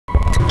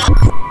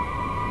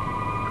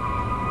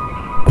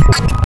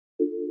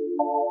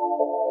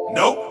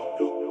Nope.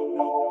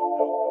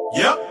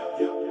 Yep.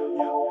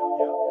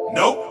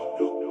 Nope.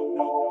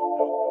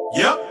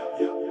 Yep.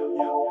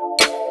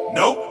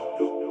 Nope.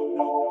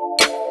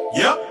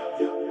 Yep.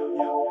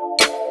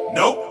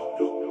 Nope.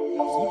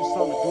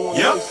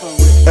 Yep.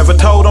 Ever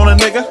told on a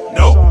nigga?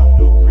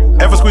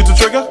 Nope. Ever squeezed the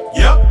trigger?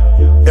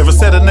 Yep. Ever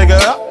set a nigga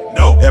up?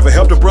 Nope. Ever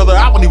helped a brother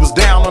out when he was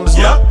down on his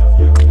luck?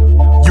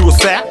 You a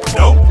sap?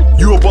 Nope.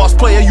 You a boss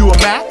player? You a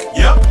Mac?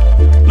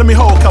 Yep. Let me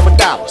hold a couple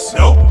dollars.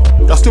 Nope.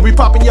 Y'all still be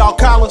popping y'all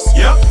collars?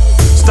 Yep.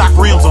 Stock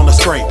rims on the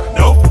scrape.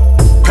 Nope.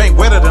 Paint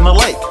wetter than a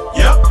lake.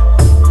 Yep.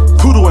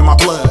 Poodle in my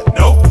blood.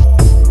 Nope.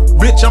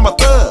 Bitch, I'm a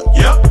thug.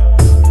 Yep.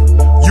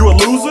 You a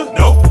loser?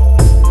 Nope.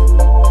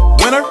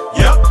 Winner?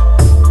 Yep.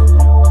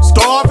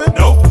 Starving?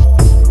 Nope.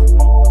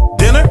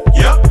 Dinner?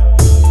 Yep.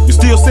 You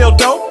still sell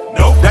dope?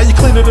 Nope. Now you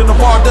cleaner than a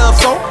bar Dove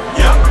soap?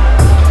 Yep.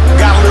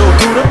 Got a little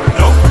Buddha?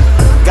 Nope.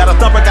 Got a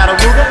thumper, got a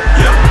Ruger?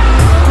 Yep.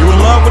 You in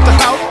love with the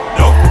house?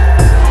 Nope.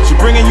 She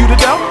bringing you the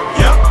dough?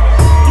 Yep.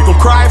 You gon'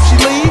 cry if she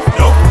leave?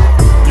 Nope.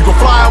 You gon'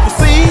 fly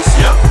overseas?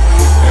 Yep.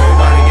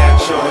 Everybody got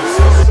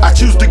choices. I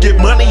choose to get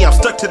money, I'm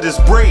stuck to this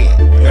bread.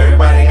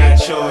 Everybody got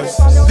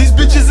choices. These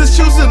bitches is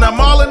choosing, I'm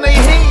all in their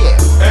head.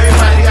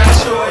 Everybody got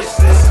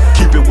choices.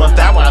 Keep it 1,000,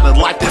 I done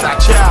like that I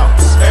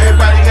chows.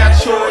 Everybody got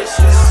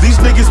choices. These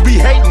niggas be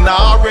hating, I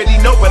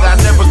already know, but I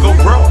never go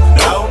broke.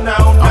 No, no,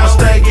 no. I'ma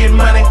stay getting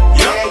money,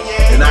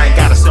 Yeah. and I ain't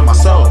gotta sell my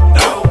soul.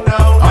 No, no,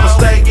 I'ma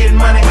stay getting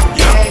money,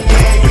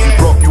 Yeah. If you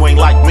broke, you ain't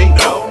like me.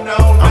 No, no,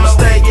 I'ma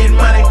stay getting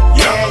money,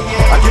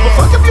 I give a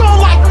fuck if you don't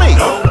like me.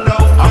 No, no,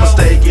 I'ma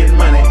stay getting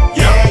money,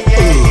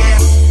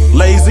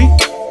 Lazy,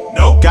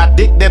 no. got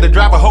dick that'll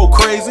drive a hoe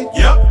crazy.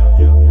 Yep.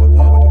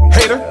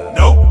 Hater,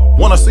 No.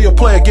 wanna see a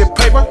player get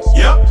paper.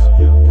 Yep.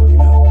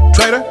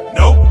 Traitor,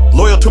 No.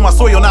 loyal to my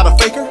soil, not a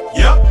faker.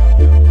 Yep.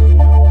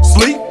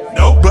 Sleep,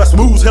 No. bust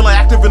moves, hella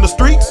active in the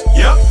streets.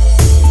 Yep.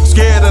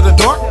 Scared of the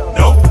dark,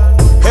 No.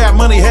 have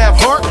money, have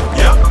heart.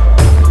 Yep.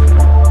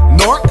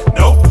 Nork,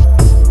 No.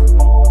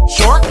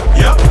 shark,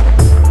 Yep.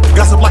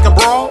 gossip like a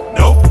brawl.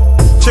 No.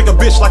 Check a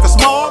bitch like a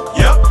smog.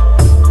 Yep.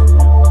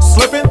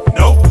 Slipping,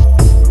 No.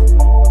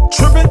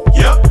 tripping,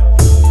 Yep.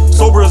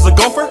 sober as a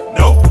gopher.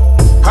 No.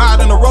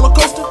 Hide in a roller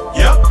coaster.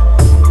 Yep.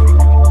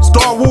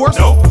 Star Wars,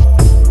 No.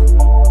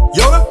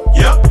 Yoda.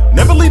 Yep.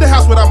 Never leave the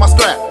house without my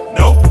strap.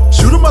 No.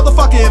 Shoot a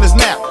motherfucker in his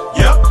nap.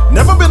 Yep.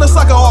 Never been a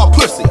sucker or a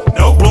pussy.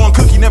 No. Blowing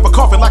cookie, never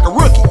coughing like a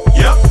rookie.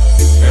 Yep.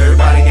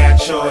 Everybody got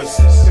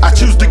choices. I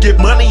choose to get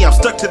money, I'm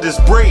stuck to this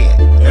bread.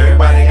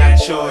 Everybody got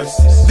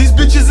choices. These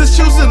bitches is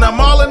choosing, I'm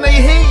all in their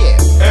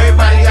head.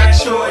 Everybody got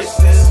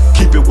choices.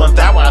 Keep it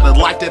 1,000, I done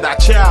like that I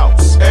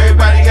chows.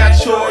 Everybody got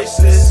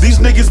choices. These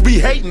niggas be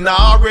hating, I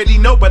already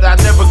know, but I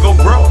never go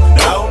broke.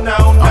 No,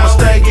 no, no. I'ma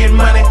stay getting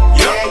money,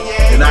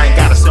 and I ain't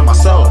gotta sell my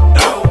soul.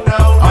 No,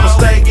 no, I'ma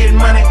stay getting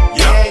money,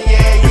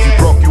 if you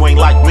broke, you ain't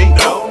like me.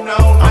 No, no,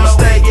 I'ma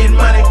stay getting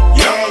money,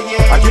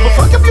 I give a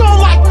fuck if you don't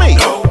like me.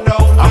 No, no,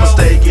 I'ma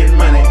stay getting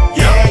money,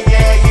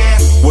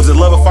 Was it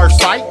love at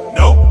first sight?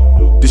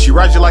 No. Did she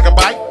ride you like a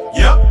bike?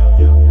 Yep.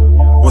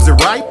 Was it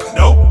ripe?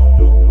 No.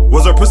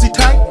 Was her pussy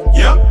tight?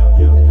 Yep.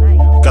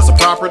 Got some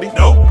property?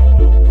 No.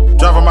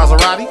 Drive a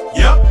Maserati?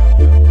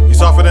 Yep. You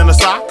softer than a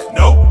sock?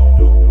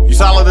 No. You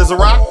solid as a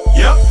rock?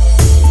 Yep.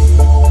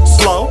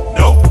 Slow?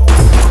 No.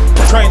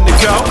 Trained to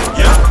go?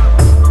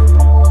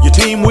 Yep. Your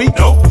team weak?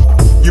 No.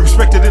 You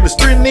respected in the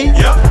street knee?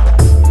 Yep.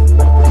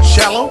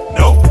 Shallow?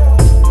 No.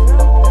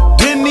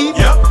 Didn't need?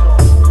 Yep.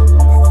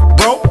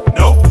 Broke?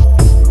 No.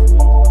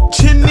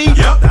 Chin knee?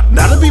 Yep.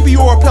 Not a BB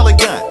or a pellet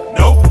gun,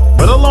 No.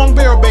 but a long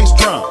barrel bass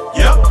drum.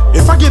 Yep.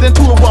 If I get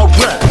into it, won't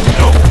run.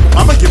 No.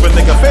 I'ma give a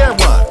nigga fair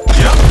one.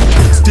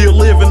 Yep. Still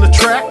live in the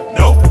track?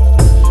 No.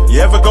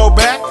 You ever go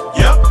back?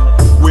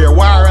 Yep. Wear a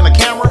wire and a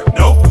camera?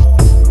 No.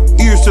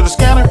 Ears to the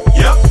scanner?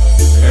 Yep.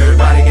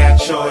 Everybody got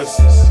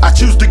choices. I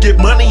choose to get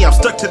money, I'm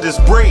stuck to this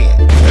bread.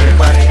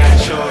 Everybody got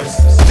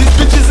choices. These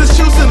bitches is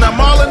choosing, I'm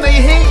all in their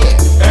head.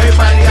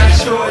 Everybody got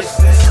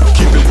choices.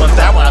 Keep it 1,000,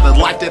 I done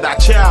like that I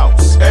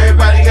chows.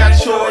 Everybody got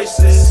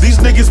choices. These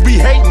niggas be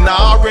hating, I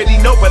already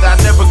know, but I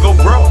never go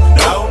broke.